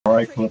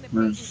right,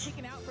 Clippers.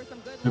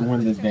 Could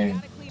win this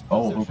game.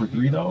 Oh, over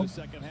 3 though?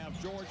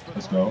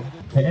 Let's go.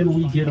 Can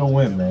we get a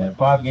win, man?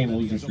 5-game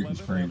losing streak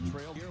is crazy.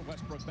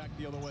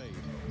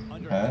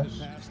 Pass.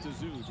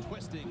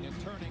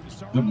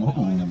 Good move.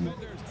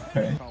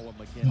 Okay.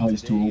 Oh,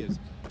 he's too open.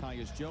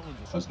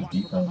 That's the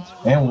defense.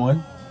 And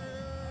one.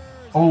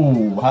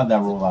 Oh, how'd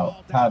that roll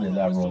out? How did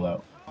that roll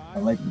out? I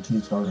like the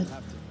team started.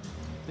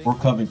 Or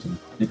Covington.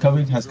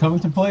 Has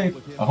Covington played?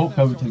 I hope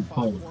Covington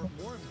played.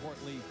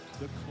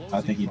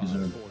 I think he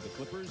deserved it.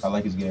 I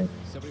like his game.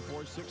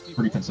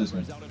 Pretty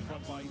consistent.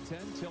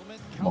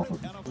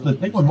 The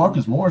thing with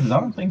Marcus Morris is I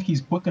don't think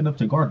he's quick enough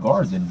to guard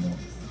guards anymore.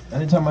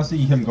 Anytime I see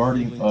him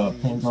guarding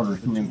point guard or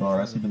shooting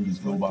guard, I see him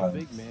just go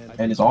by.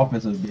 And his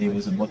offensive game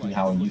isn't looking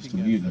how it used to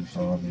be.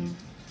 So I mean,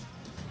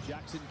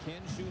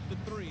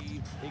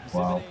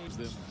 wow.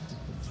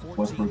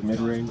 Westbrook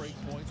mid-range.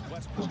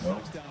 Let's go.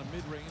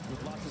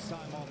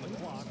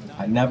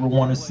 I never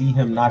want to see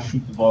him not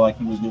shoot the ball like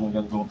he was doing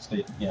against Golden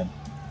State again.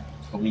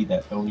 Don't need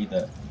that. Don't need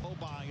that.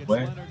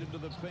 Wait.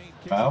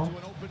 Foul?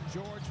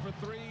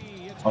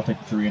 I'll take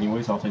the 3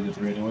 anyways. I'll take the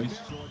 3 anyways.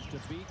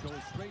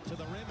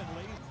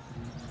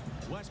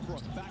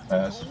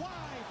 Pass.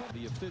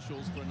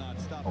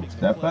 Oh,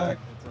 step back.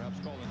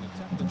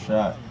 Good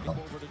shot.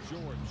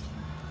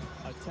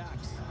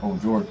 Oh,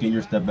 George, get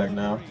your step back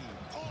now.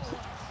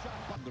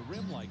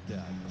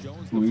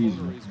 Too easy.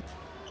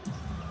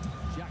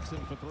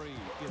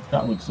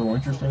 That looks so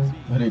interesting,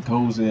 but it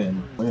goes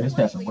in. Man, his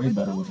stats are way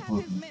better with the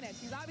Clippers.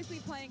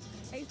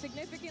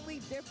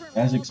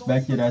 As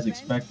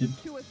expected.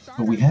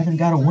 But we haven't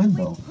got a win,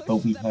 though. But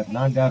we have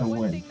not got a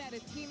win.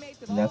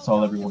 And that's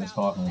all everyone is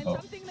talking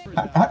about.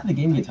 How did the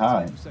game get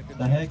tied? What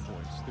the heck?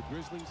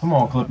 Come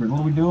on, Clippers. What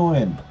are we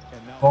doing?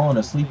 Falling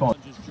asleep on.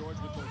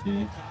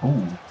 Yeah.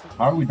 Ooh.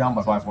 How are we down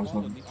by 5 points?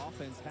 What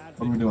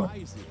are we doing?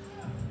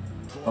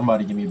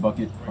 Somebody give me a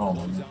bucket. Oh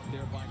my God.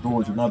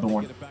 George, another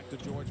one.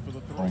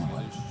 Oh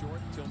my.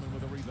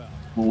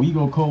 When we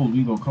go cold,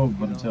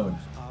 let me tell you.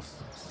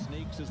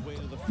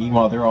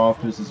 Meanwhile, their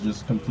offense is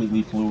just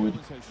completely fluid.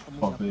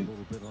 Bucket.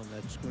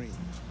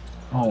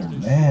 Oh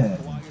man.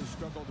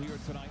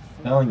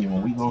 I'm telling you,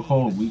 when we go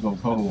cold, we go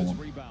cold.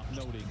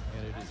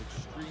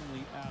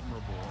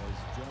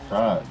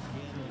 God.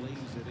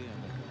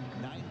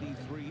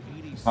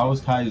 How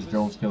is Tyus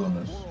Jones killing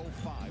us?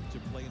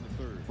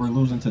 We're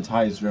losing to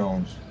Tyus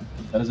Jones.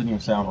 That doesn't even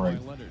sound right.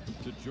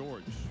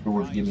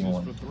 George, give me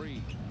one.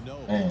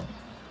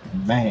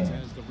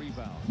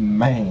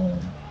 Man.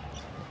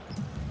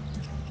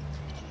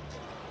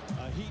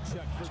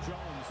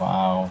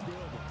 Wow.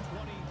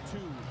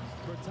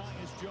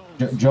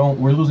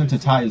 We're losing to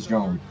Tyus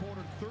Jones.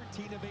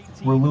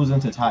 We're losing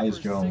to Tyus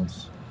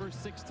Jones.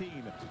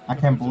 I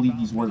can't believe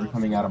these words are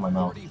coming out of my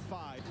mouth.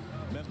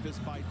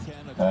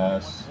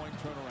 Pass.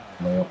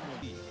 Layup.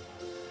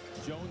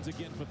 Jones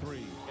again for 3,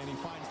 and he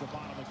finds the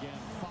bottom again.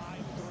 5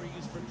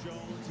 threes for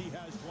Jones. He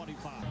has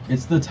 25.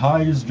 It's the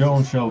Tyus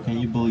Jones show. Can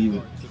you believe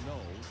it?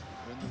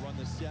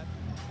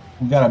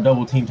 We got a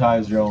double team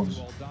Tyus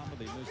Jones.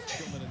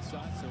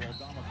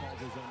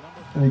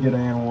 Let me get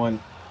an and one.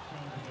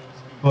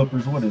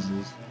 Clippers, what is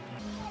this?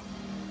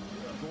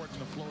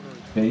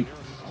 Fake.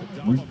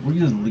 We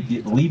just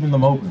leaving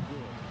them open.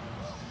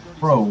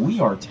 Bro, we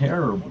are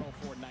terrible.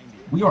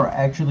 We are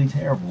actually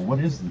terrible. What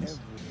is this?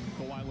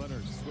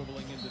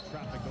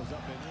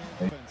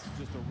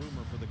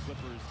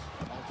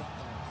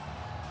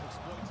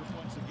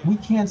 We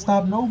can't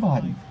stop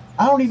nobody.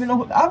 I don't even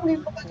know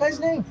that guy's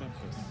name.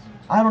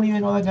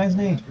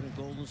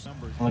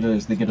 Look at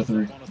this, they get a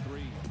 3.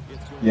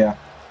 Yeah,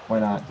 why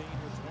not?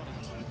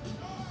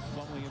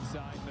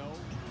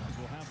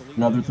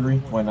 Another 3,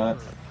 why not?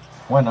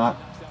 Why not?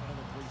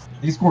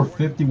 They scored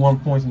 51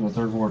 points in the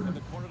 3rd quarter.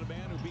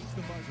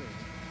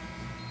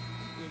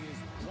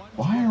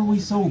 Why are we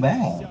so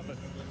bad?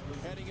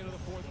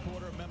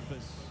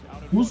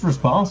 Who's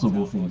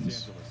responsible for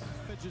this?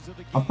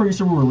 I'm pretty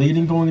sure we were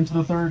leading going into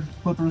the 3rd,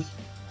 Clippers.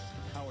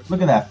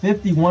 Look at that,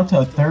 51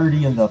 to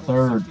 30 in the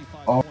 3rd.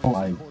 Oh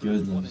my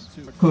goodness.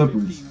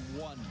 Clippers.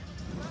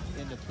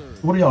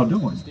 What are y'all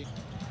doing?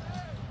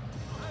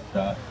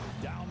 Shot.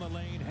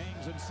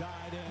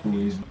 Too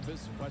easy.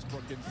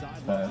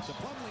 Pass.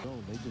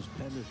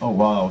 Oh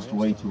wow, it's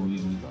way too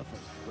easy.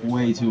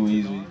 Way too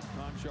easy.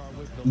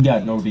 We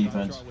got no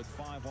defense.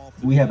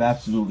 We have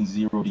absolutely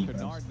 0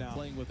 defense.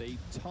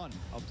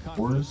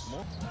 Morris?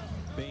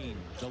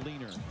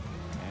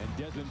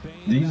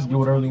 They just do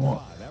whatever they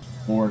want.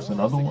 Morris,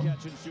 another one?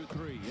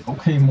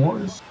 Okay,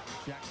 Morris.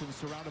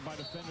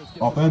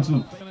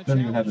 Offensive. Don't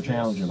even have to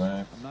challenge it,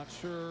 man.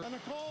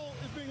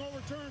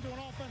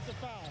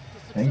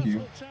 Thank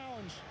you.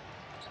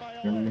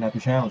 Don't even have to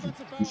challenge it.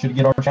 We should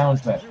get our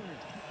challenge back.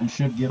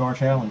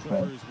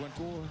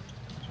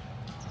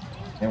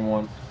 And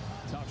one.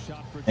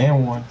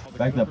 The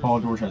fact that Paul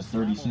George has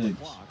 36.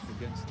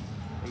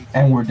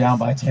 And we're down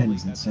by 10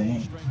 is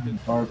insane.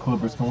 Our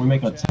Clippers, can we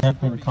make a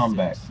 10-point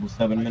comeback with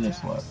 7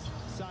 minutes left?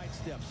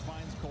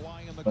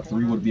 A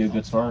 3 would be a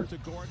good start.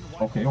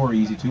 Okay, or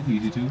easy 2,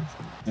 easy 2.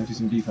 Let me see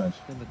some defense.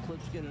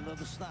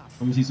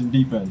 Let me see some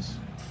defense.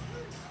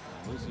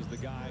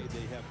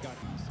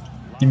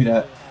 Give me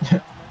that.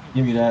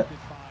 Give me that.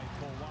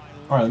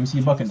 Alright, let me see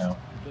a bucket now.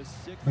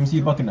 Let me see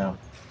a bucket now.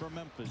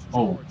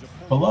 Oh,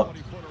 pull up.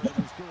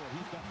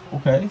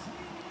 Okay.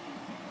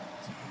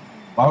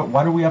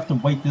 Why do we have to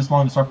wait this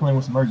long to start playing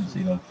with some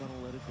urgency, though?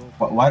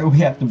 Why do we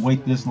have to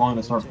wait this long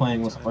to start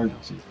playing with some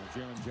urgency?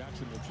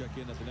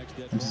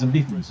 Let me see some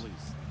defense.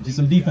 Let me see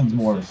some defense,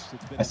 Morris.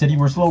 I said you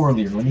were slow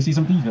earlier. Let me see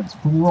some defense.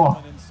 Prove me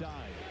wrong.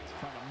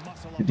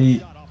 Good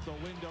D.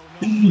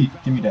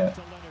 Give me that.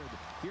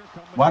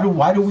 Why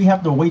do we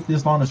have to wait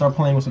this long to start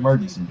playing with some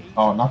urgency?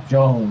 Oh, not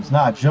Jones.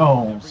 Not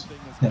Jones.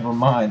 Never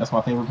mind. That's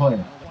my favorite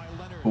player.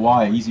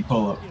 Kawhi, easy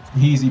pull-up.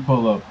 Easy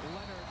pull-up.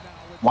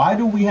 Why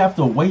do we have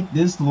to wait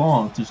this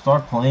long to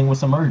start playing with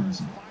some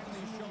urgency?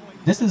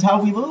 This is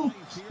how we lose.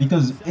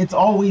 Because it's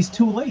always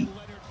too late.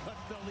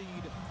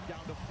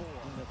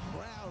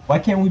 Why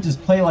can't we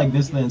just play like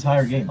this the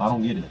entire game? I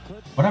don't get it.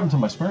 What happened to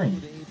my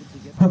screen?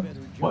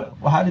 What?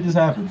 How did this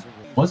happen?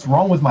 What's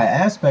wrong with my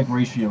aspect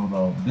ratio,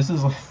 though? This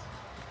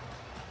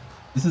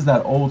is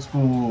that old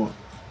school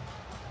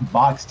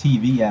box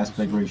TV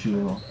aspect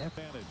ratio.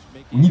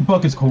 We need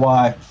buckets,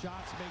 Kawhi. That's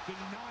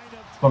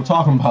what I'm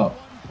talking about.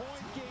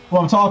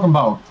 What I'm talking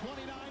about.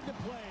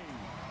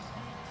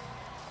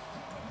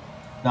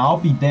 Now, I'll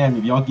be damned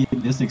if y'all get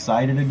this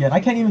excited again. I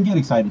can't even get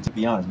excited, to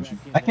be honest with you.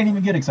 I can't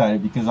even get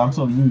excited because I'm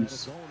so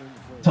used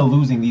to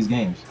losing these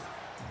games.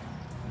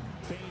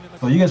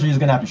 So you guys are just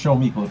gonna have to show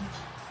me, Clippers.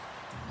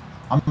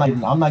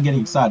 I'm not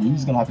getting excited. You're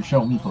just gonna have to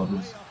show me,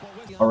 Clippers.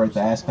 All right, the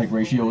aspect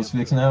ratio is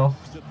fixed now.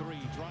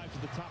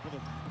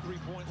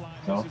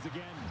 So,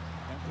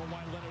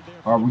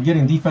 all right, we're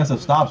getting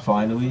defensive stops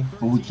finally,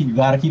 but you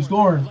gotta keep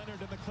scoring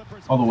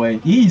all the way.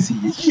 Easy,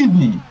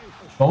 easy.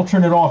 Don't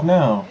turn it off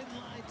now.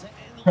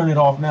 Turn it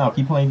off now.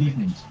 Keep playing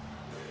defense.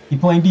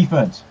 Keep playing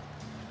defense.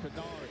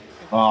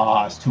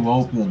 Ah, it's too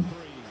open.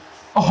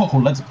 Oh,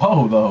 let's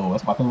go though.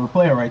 That's my favorite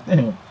player right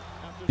there.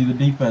 See the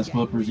defense,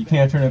 Clippers. You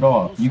can't turn it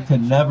off. You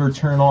can never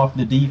turn off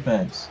the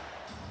defense.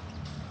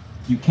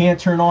 You can't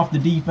turn off the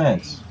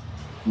defense.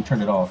 We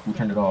turned it off. We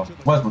turned it off.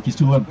 Westbrook, he's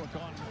too little.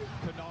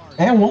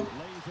 And one.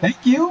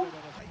 Thank you.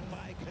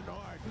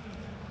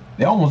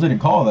 They almost didn't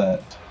call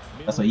that.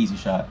 That's an easy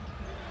shot.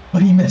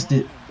 But he missed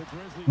it.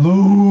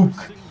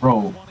 Luke.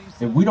 Bro,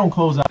 if we don't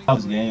close out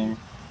this game,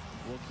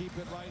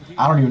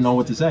 I don't even know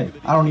what to say.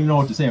 I don't even know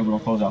what to say if we're going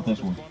to close out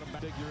this one.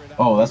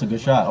 Oh, that's a good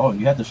shot. Oh,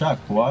 you had the shot,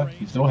 Kawhi.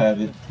 You still have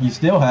it. You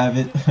still have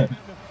it.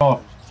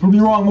 Oh, prove me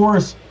wrong,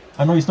 Morris.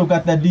 I know you still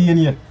got that D in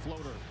you.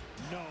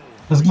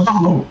 Let's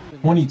go.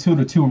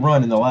 22-2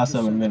 run in the last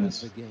 7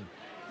 minutes.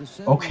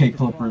 Okay,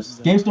 Clippers.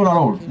 Game's still not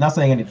over. Not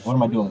saying anything. What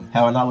am I doing?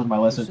 Have I not learned my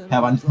lesson?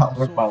 Have I not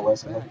learned my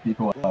lesson?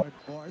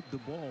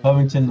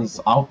 Covington is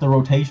out the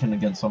rotation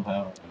again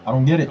somehow. I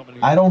don't get it.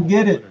 I don't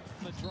get it.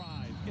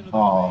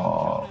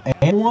 Oh,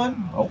 and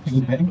one?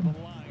 Okay, baby.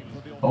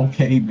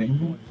 Okay,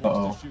 baby.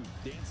 Uh-oh.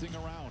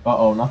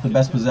 Uh-oh, not the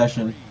best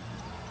possession.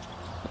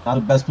 Not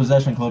the best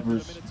possession,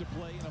 Clippers.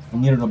 We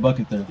needed a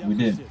bucket there. We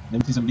did. Let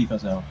me see some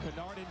defense now.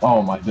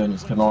 Oh my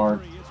goodness,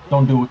 Kennard.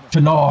 Don't do it.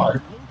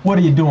 Kennard! What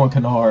are you doing,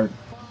 Kennard?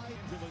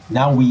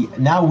 Now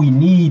we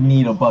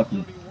need a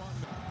bucket.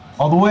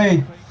 All the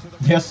way.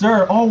 Yes,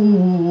 sir.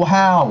 Oh,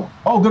 how?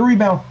 Oh, good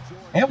rebound.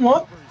 And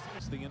one.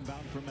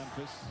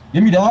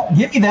 Give me that.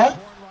 Give me that.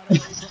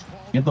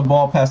 Get the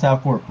ball past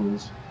half court,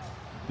 please.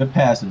 Good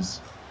passes.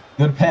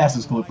 Good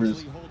passes,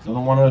 Clippers.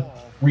 Don't want to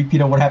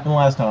repeat of what happened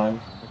last time.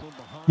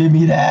 Give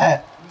me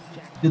that.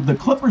 Did the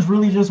Clippers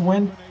really just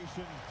win?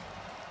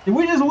 Did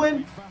we just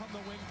win?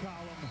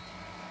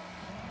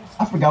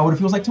 I forgot what it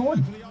feels like to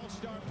win.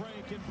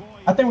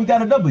 I think we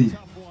got a W.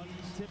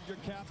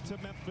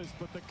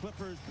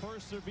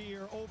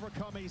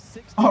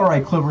 All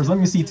right, Clippers. Let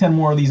me see 10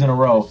 more of these in a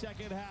row,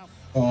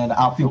 and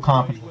I'll feel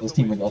confident in this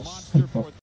team again.